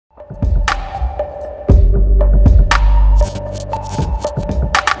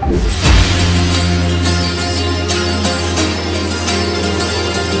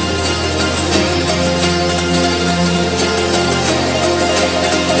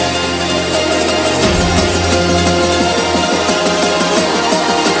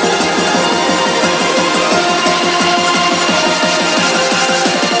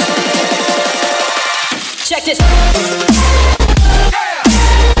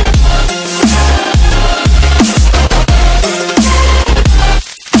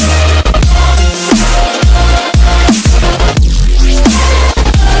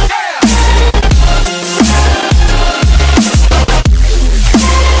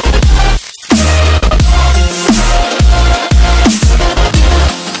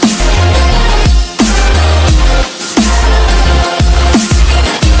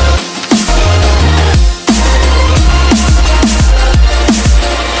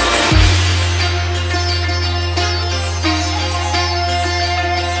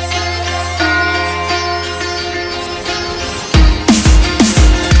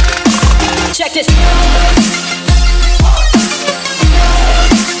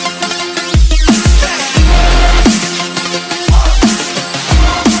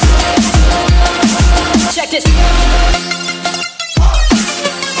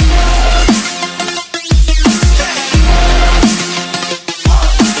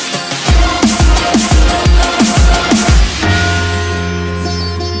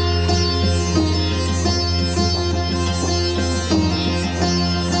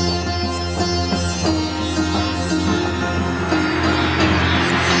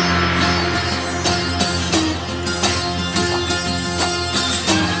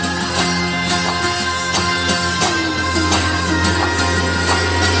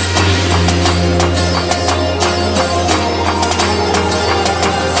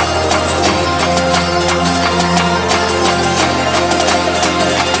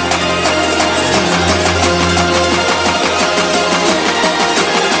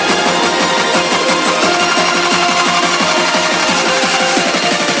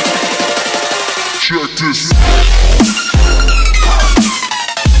Check this.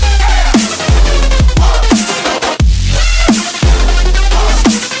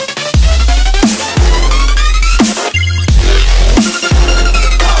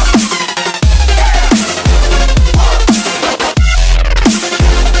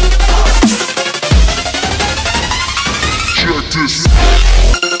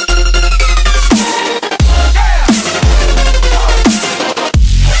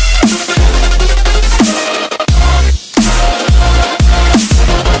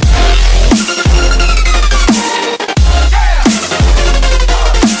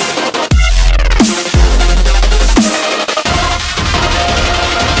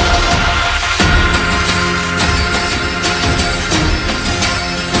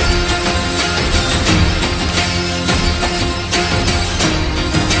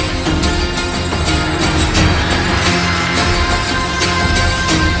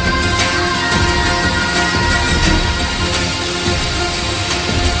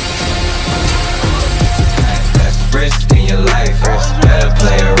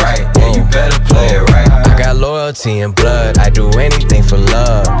 And blood, I do anything for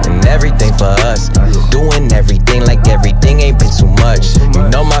love and everything for us. Doing everything like everything ain't been too much. You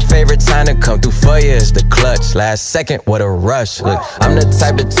know my favorite time to come through for you is the clutch. Last second, what a rush. Look, I'm the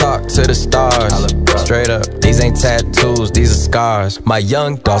type to talk to the stars. Straight up, these ain't tattoos, these are scars. My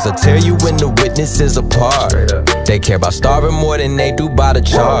young dogs will tear you when the witnesses apart. They care about starving more than they do by the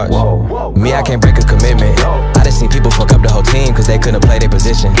charge. Me, I can't break a commitment. I done seen people fuck up the whole team cause they couldn't play their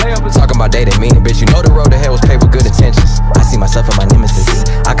position. Talking about dating me, bitch, you know the road to hell was paved with good intentions. I see myself and my nemesis.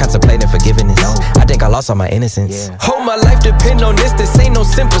 I contemplate forgiveness. I think I lost all my innocence. Whole my life depend on this. This ain't no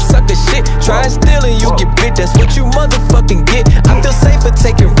simple sucker shit. Try and steal and you get bit. That's what you motherfucking get. I feel safer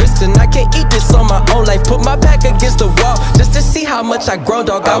taking risks and I can't eat this on my own life. Put my back against the wall just to see how much I grow,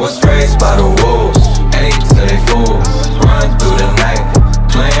 dog. I was raised by the wolves, ate till they fool. Run through the night,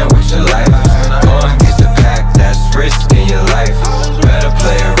 playing with your life. Go and get the pack, that's risk in your life. Better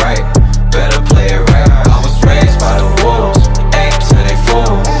play it right, better play it right. I was raised by the wolves, ate till they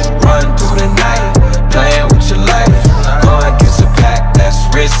fool. Run through the night, playing with your life. Go and get the pack, that's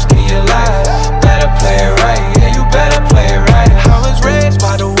risk in your life. Better play it right, yeah, you better play it right. I was raised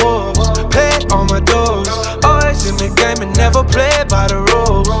by the wolves, paid on my doors. Always in the game and never played by the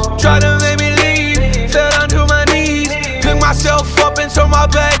rules. Try to make me leave, fell down to my knees. Pick myself up and turn my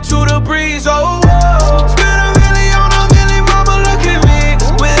back to the breeze. Oh, spend a million on a million, mama, look at me.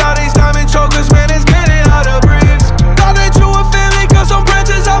 With all these diamond chokers, man, it's getting hard to breathe. Thought that you were family, cause some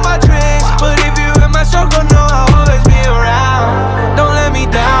branches on my tree. But if you in my circle, know I'll always be around. Don't let me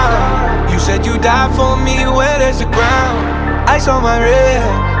down. You said you died for me, where there's the ground. Ice on my wrist,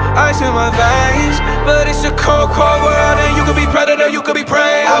 ice in my veins. But it's a cold, cold world, and you could be predator, you could be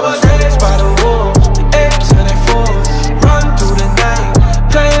prey. I was raised by the wolves, ate till they fall. Run through the night,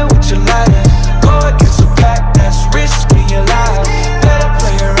 playing with your life. Go against the pack, that's risk in your life. Better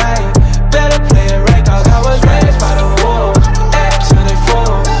play it right, better play it right. Dog, I was raised by the wolves, ate till they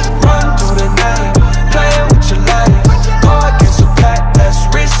fall. Run through the night, playing with your life. Go against the pack, that's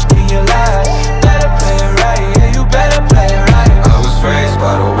risk in your life. Better play it right, yeah, you better play it right. I was raised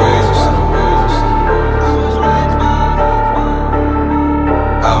by the wolves.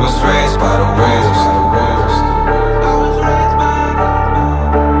 I was raised by the wolves.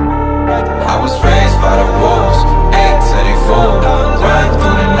 I was raised by the wolves, ate till they fall. Run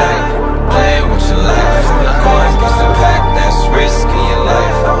through the night, playing with your life. Going against the pack, that's risk in your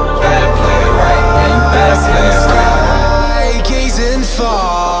life. Better play it right, yeah, you better play it right. Gazing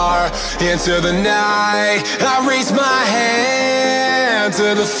far into the night, I raise my hand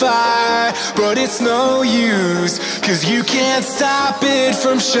to the fire. But it's no use, cause you can't stop it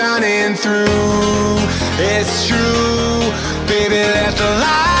from shining through. It's true, baby, let the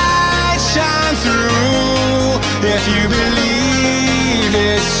light shine through. If you believe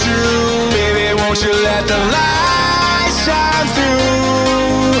it's true, baby, won't you let the light shine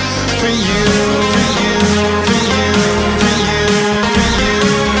through. For you, for you, for you, for you, for you, for you, for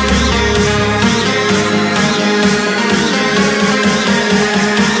you,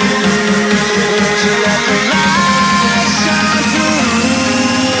 for you, won't you let the light shine through.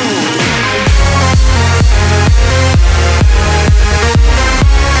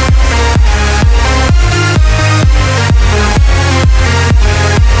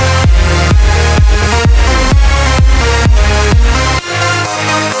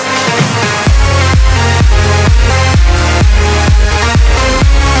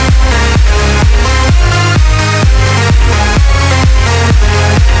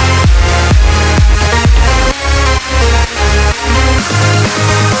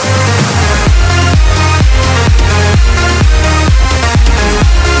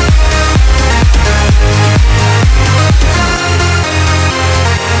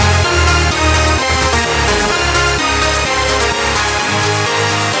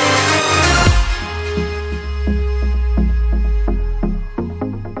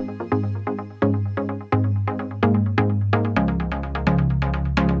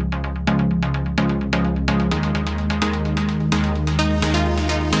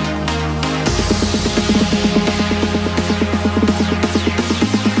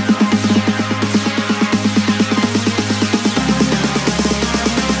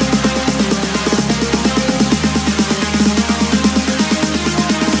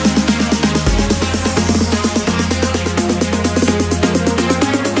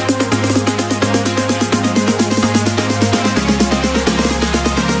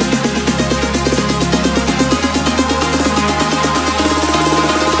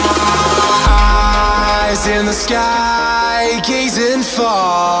 in the sky, gazing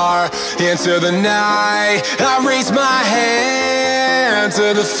far into the night. I raise my hand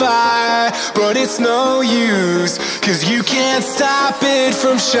to the fire, but it's no use, 'cause you can't stop it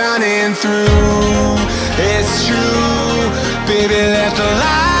from shining through. It's true, baby, let the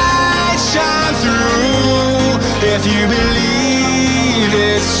light shine through. If you believe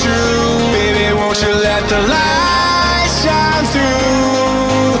it's true, baby, won't you let the light